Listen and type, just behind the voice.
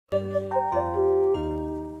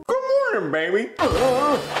Good morning, baby.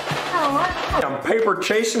 I'm paper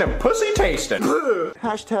chasing and pussy tasting.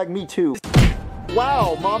 Hashtag me too.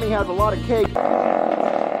 Wow, mommy has a lot of cake.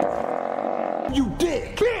 You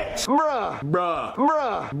dick! Bitch! Bruh! Bruh.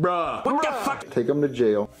 Bruh! Bruh. What the fuck? Take him to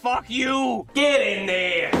jail. Fuck you! Get in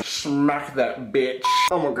there! Smack that bitch.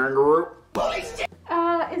 I'm a kangaroo.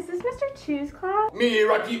 Is this Mr. Chu's class? Me,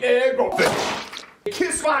 Rocky Egg, bitch.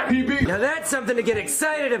 Kiss my PB. Now that's something to get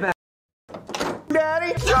excited about.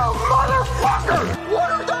 Daddy! You motherfucker!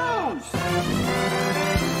 What are those?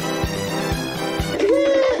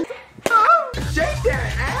 Shake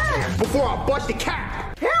that ass before I bust the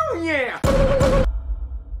cap. Hell yeah!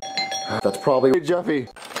 That's probably Jeffy.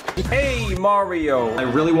 Hey, Mario. I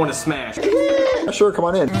really want to smash. Sure, come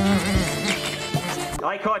on in.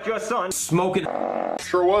 I caught your son smoking.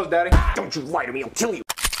 Sure was, Daddy. Don't you lie to me, I'll kill you.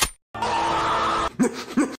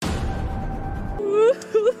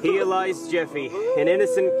 Here lies Jeffy, an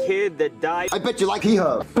innocent kid that died. I bet you like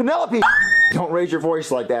hee-haw. Penelope! Don't raise your voice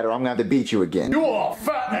like that or I'm gonna have to beat you again. You are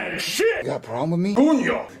fat as shit. You got a problem with me?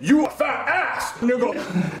 Gunya, you a fat ass, nigga.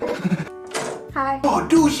 Hi. Oh,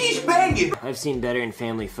 dude, she's banging. I've seen better in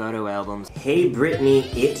family photo albums. Hey Brittany,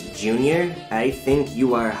 it's Junior. I think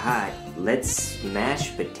you are hot. Let's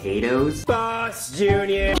smash potatoes. Boss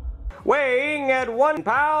Junior. Weighing at 1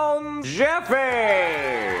 pound, Jeffy.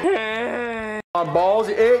 My balls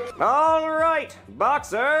ache. All right,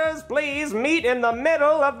 boxers, please meet in the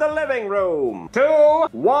middle of the living room. 2,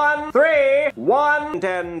 1, 3, 1,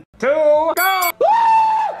 10, 2, go!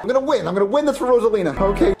 I'm gonna win. I'm gonna win this for Rosalina.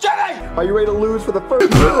 Okay. Jeffy! Are you ready to lose for the first?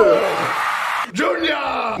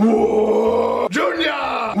 Junior! Whoa!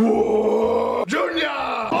 Junior! Whoa!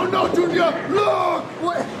 Junior! Oh no, Junior! Look!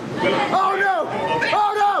 What? Oh no!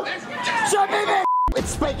 Oh no! Shut me, man!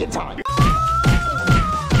 It's spanking time.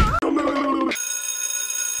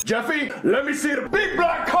 Jeffy, let me see the big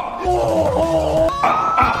black cock!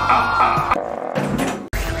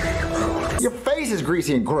 Your face is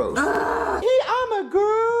greasy and gross. Hey, I'm a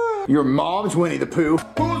girl. Your mom's Winnie the Pooh.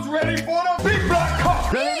 Who's ready for the big black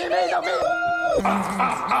cock?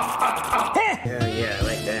 Hell yeah, I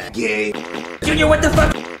like that. Gay. Junior, what the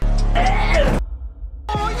fuck?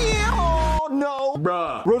 Oh yeah! Oh no!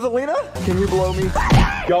 Bruh. Rosalina, can you blow me?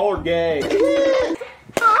 Y'all are gay.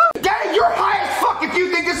 Daddy, you're high as fuck if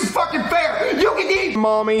you think this is fucking fair! You can eat,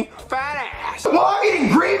 mommy! Fat ass. Well, I'm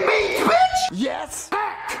eating green beans, bitch! Yes!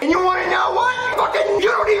 And you wanna know what? You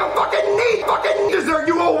don't even fucking need fucking dessert,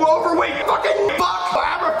 you old overweight fucking fuck!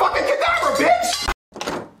 I'm a fucking cadaver, bitch!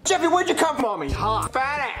 Jeffy, where'd you come from? Mommy, hot.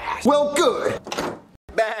 Fat ass. Well, good.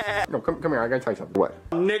 No, come here, I gotta tell you something. What?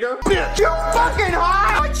 Nigga. Bitch, you fucking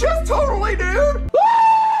high! I just totally, dude!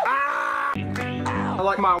 I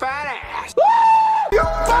like my fat ass. You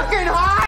fucking high!